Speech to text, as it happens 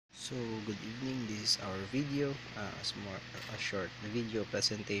So, good evening. This is our video, a short video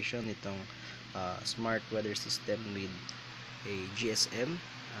presentation itong smart weather system with a GSM.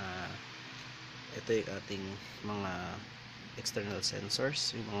 Ito yung ating mga external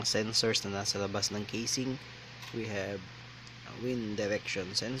sensors, yung mga sensors na nasa labas ng casing. We have a wind direction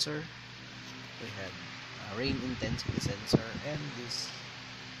sensor, we have a rain intensity sensor, and this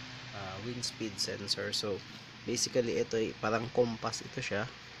wind speed sensor. So, basically, ito ay parang compass ito siya.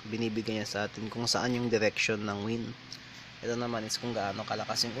 Binibigay niya sa atin kung saan yung direction ng wind. Ito naman is kung gaano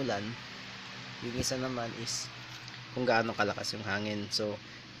kalakas yung ulan. Yung isa naman is kung gaano kalakas yung hangin. So,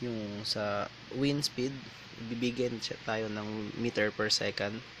 yung sa wind speed, bibigyan siya tayo ng meter per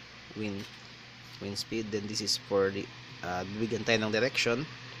second wind speed. Then this is for the bibigyan tayo ng direction.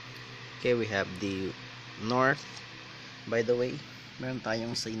 Okay, we have the north. By the way, meron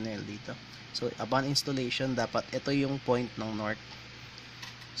tayong signal dito. So, upon installation, dapat ito yung point ng north.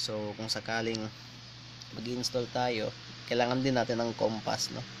 So, kung sakaling mag-install tayo, kailangan din natin ng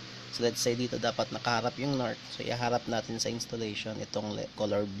compass, no? So, let's say dito dapat nakaharap yung north. So, iharap natin sa installation itong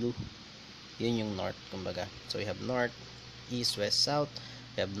color blue. Yun yung north, kumbaga. So, we have north, east, west, south.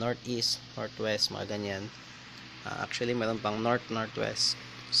 We have northeast, northwest, mga ganyan. Actually, meron pang north, northwest,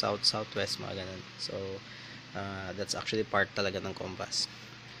 south, southwest, mga ganyan. So, that's actually part talaga ng compass.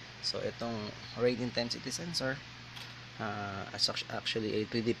 So, itong rain intensity sensor, actually a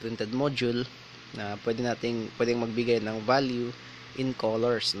 3D printed module na pwedeng magbigay ng value in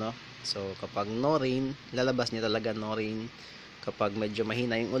colors, no? So, kapag no rain, lalabas niya talaga no rain. Kapag medyo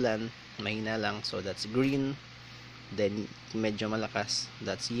mahina yung ulan, mahina lang, so that's green. Then, medyo malakas,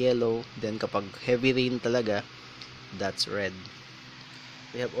 that's yellow. Then, kapag heavy rain talaga, that's red.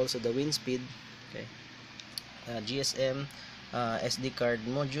 We have also the wind speed. Okay. GSM SD card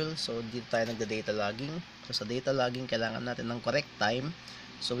module. So, dito tayo nagda-data logging. So, sa data logging, kailangan natin ng correct time.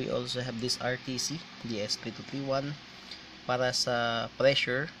 So, we also have this RTC, DS3231, para sa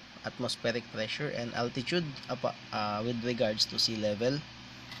pressure, atmospheric pressure, and altitude with regards to sea level.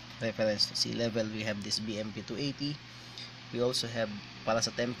 Reference to sea level, we have this BMP280. We also have, para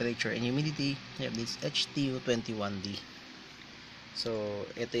sa temperature and humidity, we have this HTU21D. So,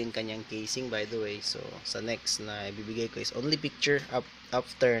 ito yung kanyang casing, by the way. So, sa next na ibibigay ko is only picture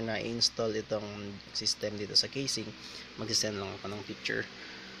after na install itong system dito sa casing. Magsisend lang ako ng picture.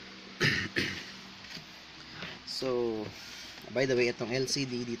 So, by the way, itong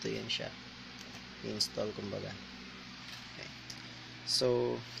LCD dito yan siya. I-install, kumbaga. Okay.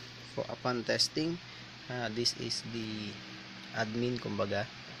 So, for upon testing, this is the admin, kumbaga,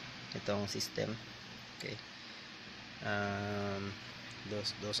 itong system. Okay.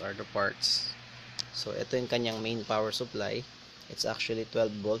 Those are the parts. So, ito yung kanyang main power supply. It's actually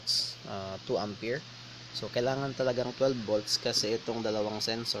 12 volts, 2 ampere. So, kailangan talagang 12 volts kasi itong dalawang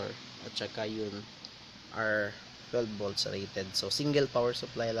sensor at saka yun are 12 volts rated. So, single power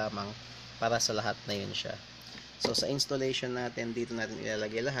supply lamang para sa lahat na yun siya. So, sa installation natin, dito natin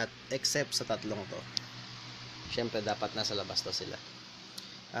ilalagay lahat except sa tatlong to. Siyempre, dapat nasa labas to sila.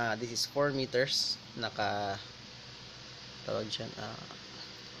 This is 4 meters. Tawag dyan,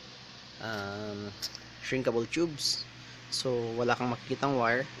 shrinkable tubes. So, wala kang makikitang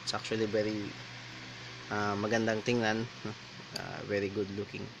wire. It's actually very magandang tingnan. Very good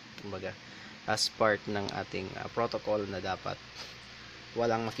looking, kumbaga, as part ng ating protocol na dapat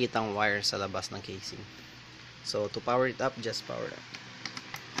walang makitang wire sa labas ng casing. So, to power it up, just power up.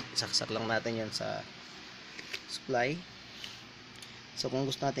 Saksak lang natin yan sa supply. So, kung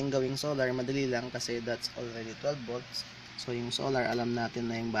gusto natin gawing solar, madali lang kasi that's already 12 volts. So, yung solar, alam natin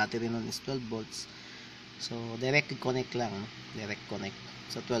na yung battery nun is 12 volts. So, direct connect lang. Direct connect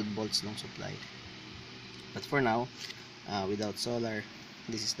sa 12 volts ng supply. But for now, without solar,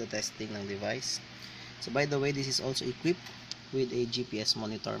 this is the testing ng device. So, by the way, this is also equipped with a GPS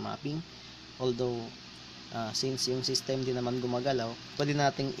monitor mapping. Although, since yung system din naman gumagalaw, pwede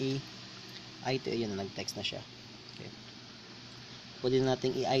nating yun, nag-text na siya. Okay. Pwede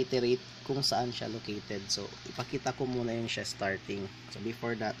nating i-iterate kung saan siya located. So, ipakita ko muna yung siya starting. So,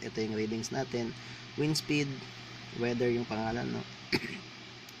 before that, ito yung readings natin. Wind speed, weather yung pangalan, no?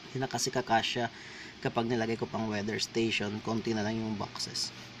 Hindi na kasi kakasya kapag nilagay ko pang weather station, konti na lang yung boxes.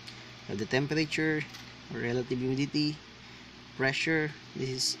 So, the temperature, relative humidity, pressure, this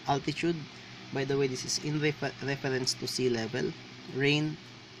is altitude. By the way, this is in reference to sea level. Rain,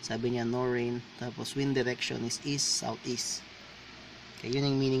 sabi niya no rain. Tapos wind direction is east, southeast. Okay, yun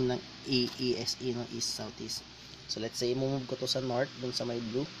yung meaning ng ESE, no? East, southeast. So, let's say, i-move ko to sa north, dun sa may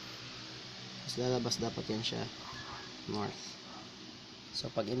blue. Tapos, lalabas dapat yan siya, north.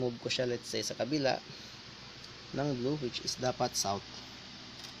 So, pag i-move ko siya, let's say, sa kabila ng blue, which is dapat south.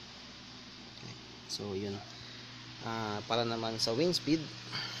 So yun, para naman sa wind speed,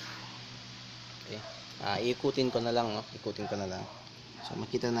 okay, ikutin ko na lang, no? Ikutin ko na lang. So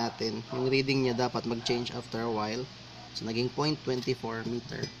makita natin yung reading niya dapat mag-change after a while. So naging 0.24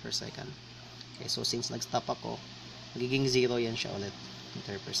 meter per second. Okay, so since nag-stop ako, magiging 0 yan siya ulit,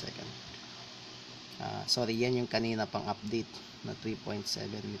 meter per second. Sorry, yan yung kanina pang update na 3.7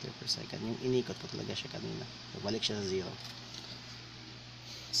 meter per second. Yung inikot ko talaga siya kanina. So balik siya sa 0.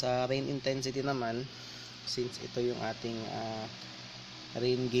 Sa rain intensity naman, since ito yung ating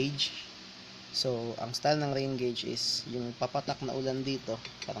rain gauge, so ang style ng rain gauge is yung papatak na ulan dito,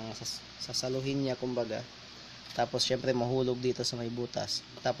 parang sasaluhin niya kumbaga, tapos syempre mahulog dito sa may butas,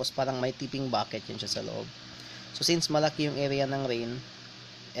 tapos parang may tipping bucket yun siya sa loob. So since malaki yung area ng rain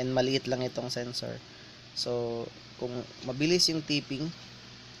and maliit lang itong sensor, so kung mabilis yung tipping,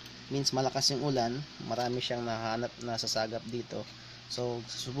 means malakas yung ulan, marami siyang nahanap na sasagap dito. So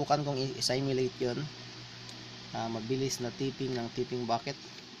susubukan kong i-simulate yun, mabilis na tipping ng tipping bucket.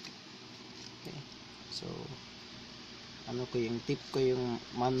 Okay, so ano ko yung tip ko yung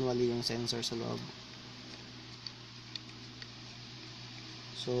manually yung sensor sa loob.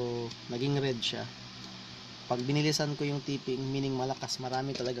 So naging red siya. Pag binilisan ko yung tipping, meaning malakas,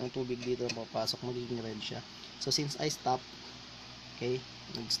 marami talagang tubig dito papasok, magiging red siya. So since I stop, okay,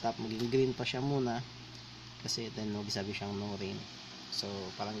 nag-stop, magiging green pa siya muna kasi then sabi siyang no rain. So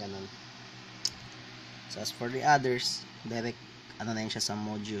parang ganun. So as for the others, direct ano na yun siya sa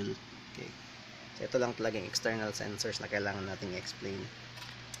module. Okay, so ito lang talagang external sensors na kailangan nating explain.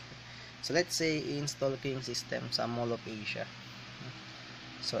 So let's say i-install ko yung system sa Mall of Asia.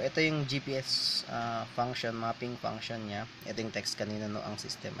 So ito yung GPS function, mapping function niya. Ito yung text kanina, no, ang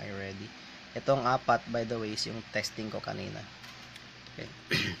system ay ready. Itong apat, by the way, is yung testing ko kanina. Okay.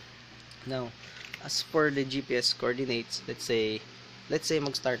 Now, as for the GPS coordinates, let's say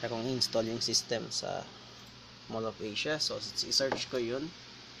mag-start akong install yung system sa Mall of Asia. So i-search ko yun.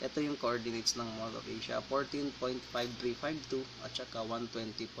 Ito yung coordinates ng Mall of Asia, 14.5352 at saka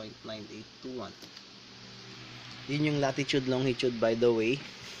 120.9821. Yun yung latitude, longitude, by the way.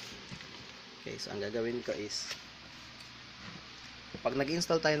 Okay, so ang gagawin ko is, pag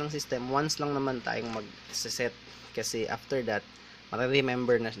nag-install tayo ng system, once lang naman tayong mag-set, kasi after that,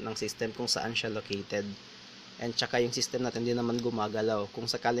 mare-remember na ng system kung saan siya located. And tsaka yung system natin hindi naman gumagalaw. Kung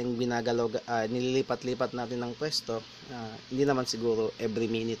sakaling binagalaw, nililipat-lipat natin ng pwesto, hindi naman siguro every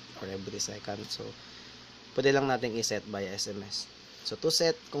minute or every second. So pwede lang natin i-set by SMS. So to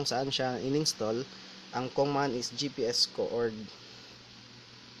set kung saan siya in-install, ang command is GPS coord.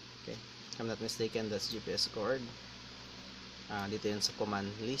 Okay, if I'm not mistaken, that's GPS coord. Dito yun sa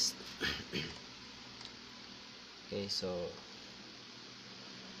command list. Okay, so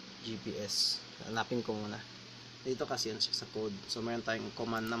GPS, hanapin ko muna. Dito kasi yun sa code. So meron tayong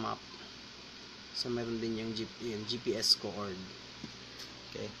command na map. So meron din yung GPS coord.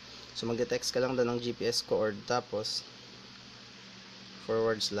 Okay, so mag-text ka lang doon ng GPS coord, tapos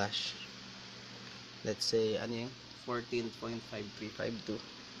 /, let's say ano yung 14.5352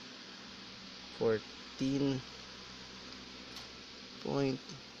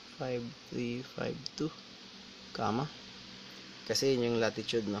 14.5352 comma, kasi yun yung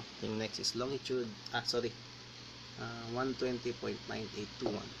latitude, no? Yung next is longitude,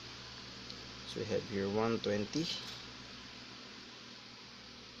 120.9821. so we have here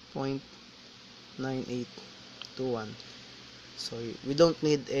 120.9821. So we don't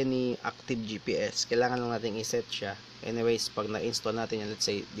need any active GPS, kailangan lang natin i-set siya. Anyways, pag na-install natin yan, let's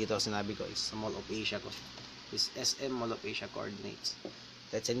say dito sinabi ko is sa Mall of Asia ko, is SM Mall of Asia coordinates.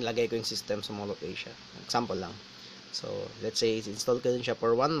 Let's say nilagay ko yung system sa Mall of Asia, example lang. So let's say install ko din siya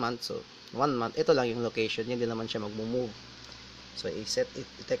for 1 month. So 1 month, ito lang yung location, hindi naman siya mag-move. So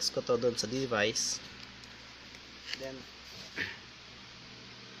i-text ko to doon sa device, then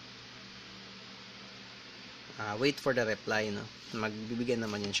wait for the reply, no? Magbibigyan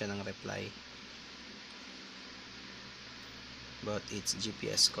naman yun siya ng reply but its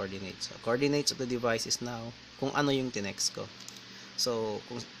GPS coordinates. So coordinates of the device is now kung ano yung tinext ko. So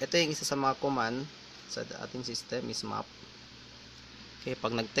kung ito yung isa sa mga command sa ating system is map. Okay,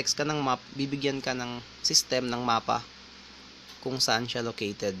 pag nag-text ka ng map, bibigyan ka ng system ng mapa kung saan siya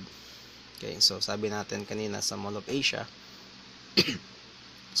located. Okay, so sabi natin kanina sa Mall of Asia.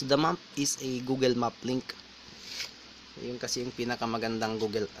 So the map is a Google Map link. Yung kasi yung pinakamagandang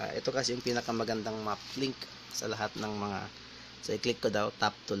ito kasi yung pinakamagandang map link sa lahat ng mga. So i-click ko daw,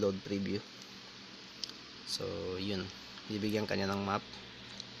 tap to load preview. So yun, bibigyan kanya ng map.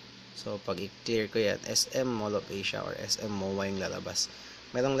 So pag i-clear ko yan, SM Mall of Asia or SM MOA yung lalabas.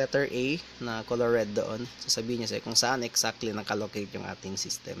 Merong letter A na color red doon. So sabihin niya sa'yo kung saan exactly nakalocate yung ating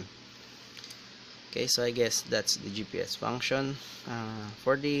system. Okay, so I guess that's the GPS function.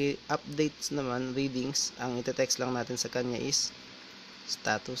 For the updates naman, readings, ang ite-text lang natin sa kanya is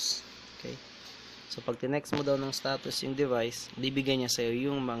status. Okay, so pag tinext mo daw ng status yung device, bibigyan niya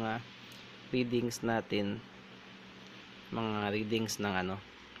sa'yo yung mga readings natin, mga readings ng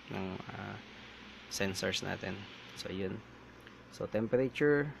ng sensors natin. So yun. So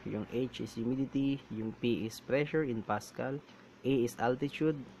temperature, yung H is humidity, yung P is pressure in Pascal, A is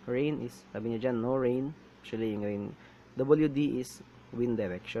altitude, rain is, sabi niya dyan, no rain. Actually yung rain, WD is wind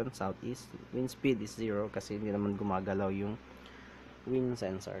direction, southeast, wind speed is 0 kasi hindi naman gumagalaw yung wind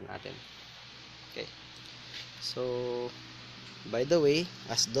sensor natin. Okay, so by the way,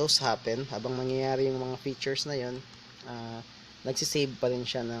 as those happen, habang mangyayari yung mga features na yun, nagsisave pa rin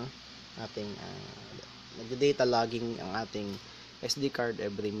siya ng ating nagda-data logging ang ating SD card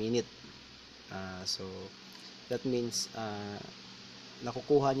every minute. So that means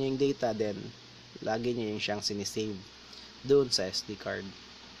nakukuha niya yung data, then lagi niya yung siyang sinisave doon sa SD card.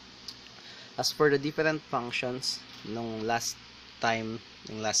 As for the different functions nung last time,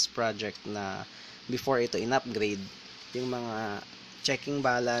 yung last project na before ito in-upgrade, yung mga checking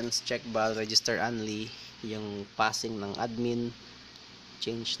balance, check val, register only, yung passing ng admin,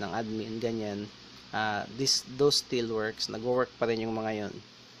 change ng admin, ganyan, those still works, nag-work pa rin yung mga yon,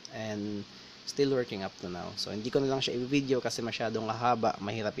 and still working up to now. So hindi ko na lang siya i-video kasi masyadong haba,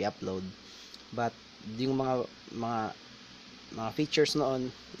 mahirap i-upload, but yung mga features noon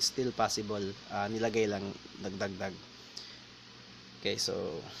still possible, nilagay lang dagdag. Okay, so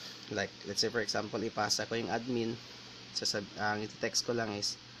like let's say for example, ipasa ko yung admin, ang iti-text ko lang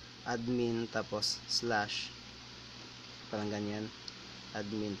is admin tapos slash, parang ganyan,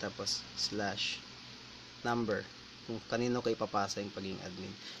 admin tapos slash number, kung kanino ko ipapasa yung pagiging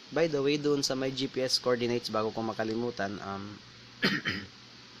admin. By the way, doon sa my GPS coordinates, bago ko makalimutan,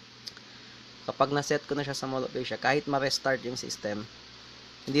 kapag na-set ko na siya sa mall of Asia, kahit ma-restart yung system,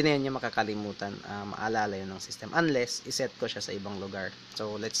 hindi na yun yung makakalimutan, maalala yun ng system, unless iset ko siya sa ibang lugar.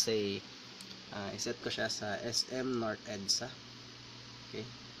 So let's say iset ko siya sa SM North EDSA. Okay,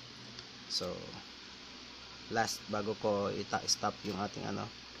 so last, bago ko stop yung ating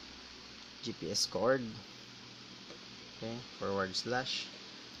GPS cord, okay, forward slash,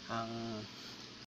 ang